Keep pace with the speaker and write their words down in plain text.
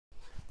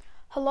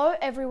Hello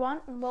everyone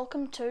and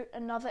welcome to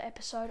another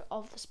episode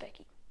of The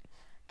Specky.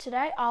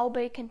 Today I'll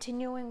be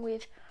continuing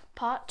with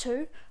part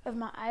 2 of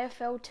my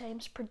AFL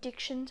team's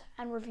predictions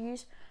and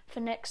reviews for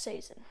next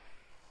season.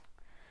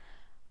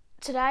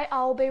 Today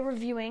I'll be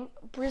reviewing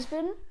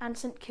Brisbane and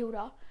St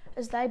Kilda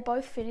as they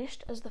both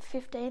finished as the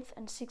 15th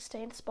and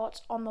 16th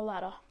spots on the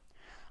ladder.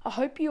 I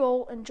hope you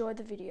all enjoyed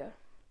the video.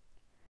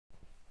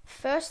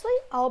 Firstly,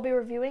 I'll be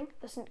reviewing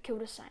the St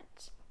Kilda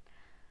Saints.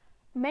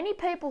 Many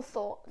people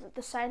thought that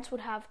the Saints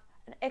would have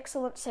an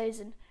excellent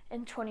season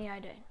in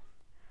 2018.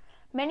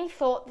 Many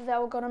thought that they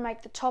were going to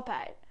make the top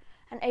 8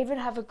 and even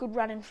have a good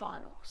run in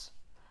finals.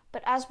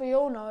 But as we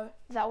all know,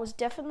 that was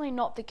definitely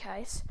not the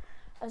case,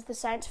 as the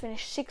Saints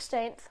finished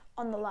 16th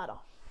on the ladder.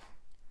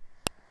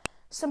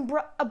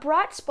 A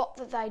bright spot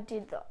that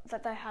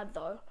they had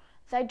though,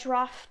 they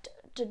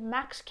drafted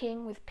Max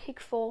King with pick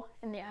 4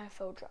 in the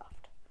AFL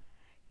draft.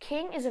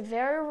 King is a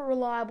very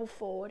reliable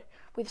forward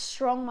with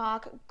strong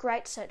mark,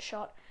 great set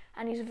shot,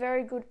 and he's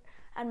very good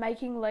and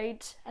making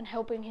leads and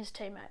helping his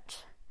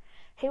teammates.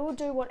 He will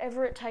do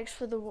whatever it takes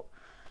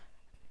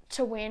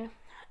to win,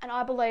 and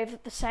I believe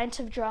that the Saints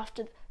have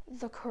drafted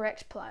the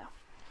correct player.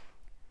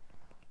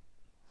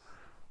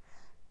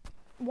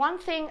 One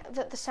thing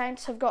that the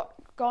Saints have got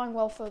going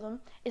well for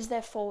them is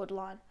their forward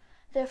line.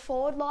 Their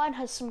forward line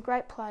has some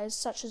great players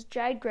such as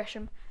Jade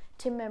Gresham,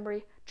 Tim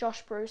Membry,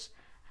 Josh Bruce,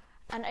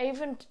 and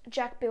even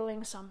Jack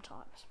Billings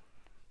sometimes.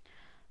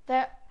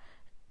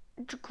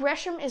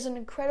 Gresham is an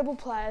incredible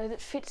player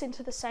that fits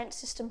into the Saints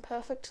system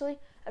perfectly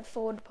at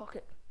forward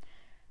pocket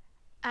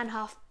and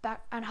half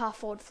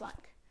forward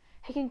flank.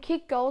 He can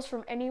kick goals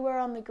from anywhere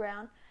on the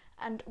ground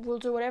and will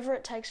do whatever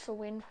it takes for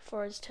win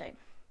for his team.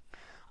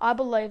 I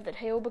believe that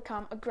he will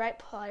become a great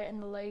player in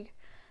the league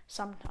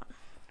sometime.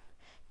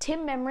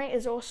 Tim Membry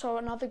is also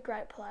another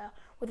great player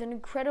with an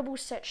incredible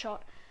set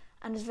shot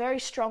and is very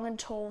strong and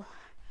tall,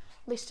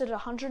 listed at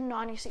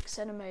 196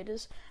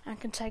 centimetres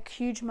and can take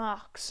huge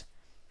marks.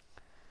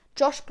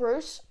 Josh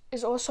Bruce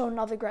is also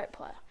another great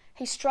player.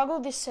 He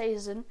struggled this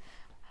season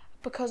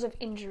because of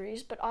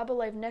injuries, but I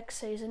believe next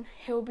season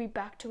he'll be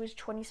back to his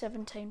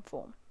 2017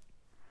 form.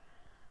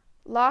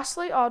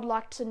 Lastly, I would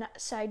like to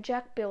say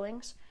Jack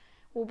Billings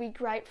will be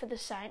great for the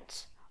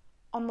Saints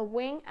on the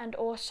wing and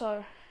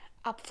also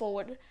up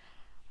forward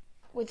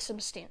with some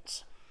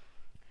stints.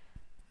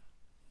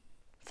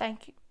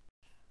 Thank you.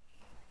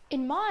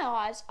 In my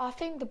eyes, I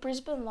think the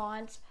Brisbane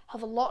Lions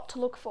have a lot to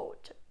look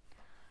forward to.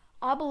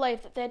 I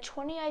believe that their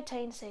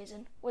 2018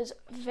 season was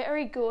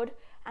very good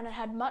and it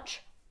had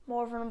much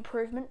more of an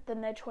improvement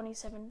than their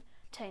 2017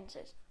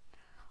 season.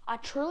 I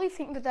truly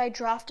think that they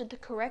drafted the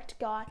correct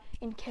guy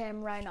in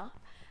Cam Rayner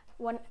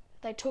when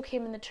they took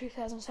him in the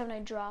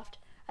 2017 draft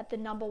at the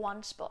number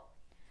 1 spot.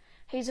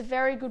 He's a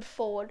very good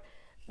forward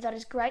that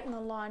is great in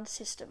the Lions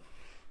system.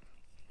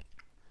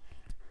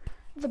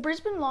 The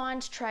Brisbane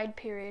Lions trade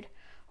period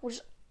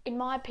was, in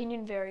my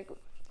opinion, very good.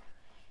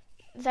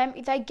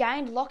 They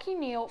gained Lachie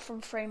Neale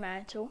from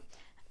Fremantle,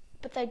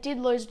 but they did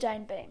lose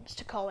Dane Beams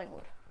to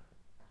Collingwood.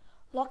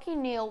 Lachie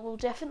Neale will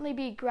definitely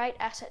be a great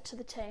asset to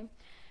the team,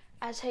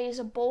 as he is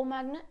a ball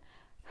magnet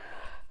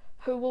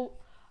who will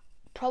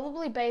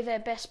probably be their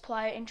best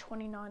player in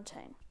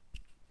 2019.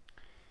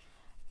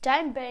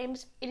 Dane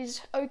Beams, it is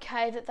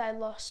okay that they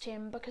lost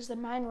him because the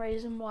main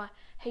reason why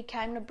he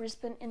came to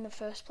Brisbane in the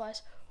first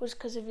place was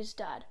because of his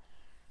dad.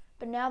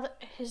 But now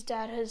that his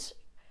dad has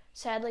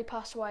sadly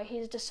passed away, he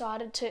has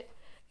decided to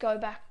go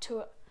back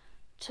to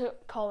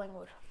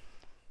Collingwood.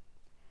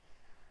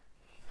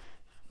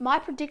 My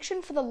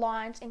prediction for the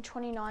Lions in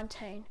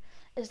 2019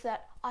 is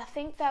that I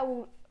think they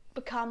will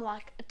become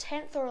like a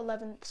 10th or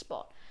 11th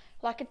spot,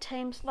 like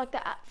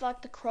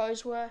the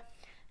Crows were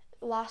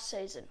last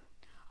season.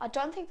 I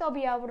don't think they'll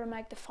be able to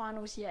make the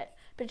finals yet,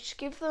 but just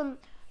give them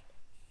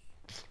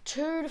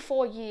 2 to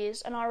 4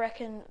 years and I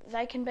reckon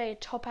they can be a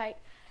top 8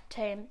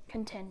 team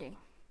contending.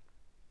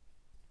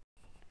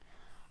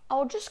 I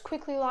would just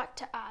quickly like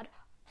to add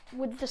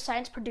with the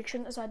Saints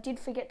prediction, as I did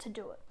forget to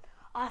do it.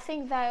 I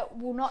think they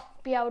will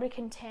not be able to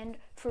contend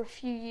for a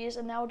few years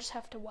and they'll just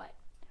have to wait.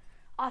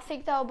 I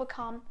think they'll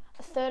become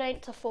a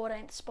 13th to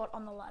 14th spot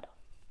on the ladder.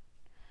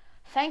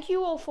 Thank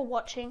you all for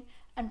watching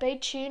and be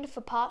tuned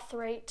for part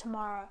 3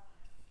 tomorrow.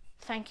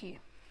 Thank you.